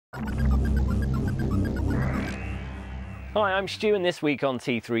Hi, I'm Stu, and this week on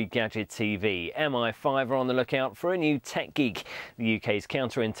T3 Gadget TV, MI5 are on the lookout for a new tech geek. The UK's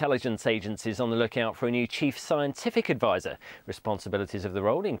counterintelligence agency is on the lookout for a new chief scientific advisor. Responsibilities of the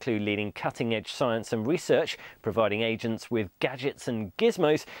role include leading cutting-edge science and research, providing agents with gadgets and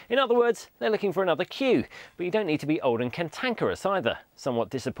gizmos. In other words, they're looking for another Q. But you don't need to be old and cantankerous either.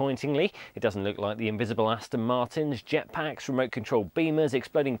 Somewhat disappointingly, it doesn't look like the invisible Aston Martins, jetpacks, remote-control beamers,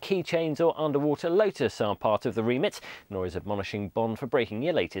 exploding keychains or underwater Lotus are part of the remit, nor is admonishing Bond for breaking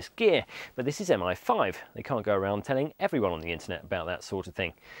your latest gear. But this is MI5. They can't go around telling everyone on the internet about that sort of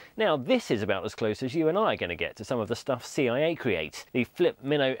thing. Now, this is about as close as you and I are going to get to some of the stuff CIA creates. The Flip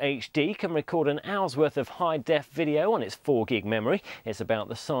Mino HD can record an hour's worth of high-def video on its 4 gig memory. It's about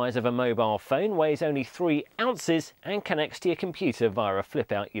the size of a mobile phone, weighs only 3 ounces and connects to your computer via a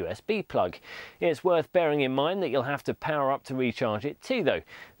flip-out USB plug. It's worth bearing in mind that you'll have to power up to recharge it too, though.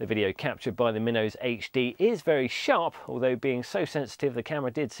 The video captured by the Mino's HD is very sharp, although being so sensitive the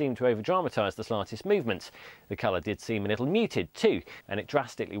camera did seem to over-dramatise the slightest movement. The colour did seem a little muted too, and it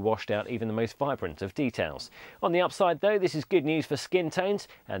drastically washed out even the most vibrant of details. On the upside though, this is good news for skin tones,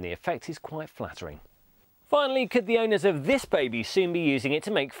 and the effect is quite flattering. Finally, could the owners of this baby soon be using it to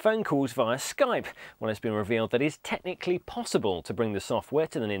make phone calls via Skype? Well, it's been revealed that it is technically possible to bring the software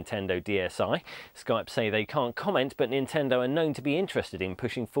to the Nintendo DSi. Skype say they can't comment, but Nintendo are known to be interested in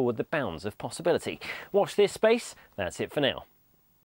pushing forward the bounds of possibility. Watch this space. That's it for now.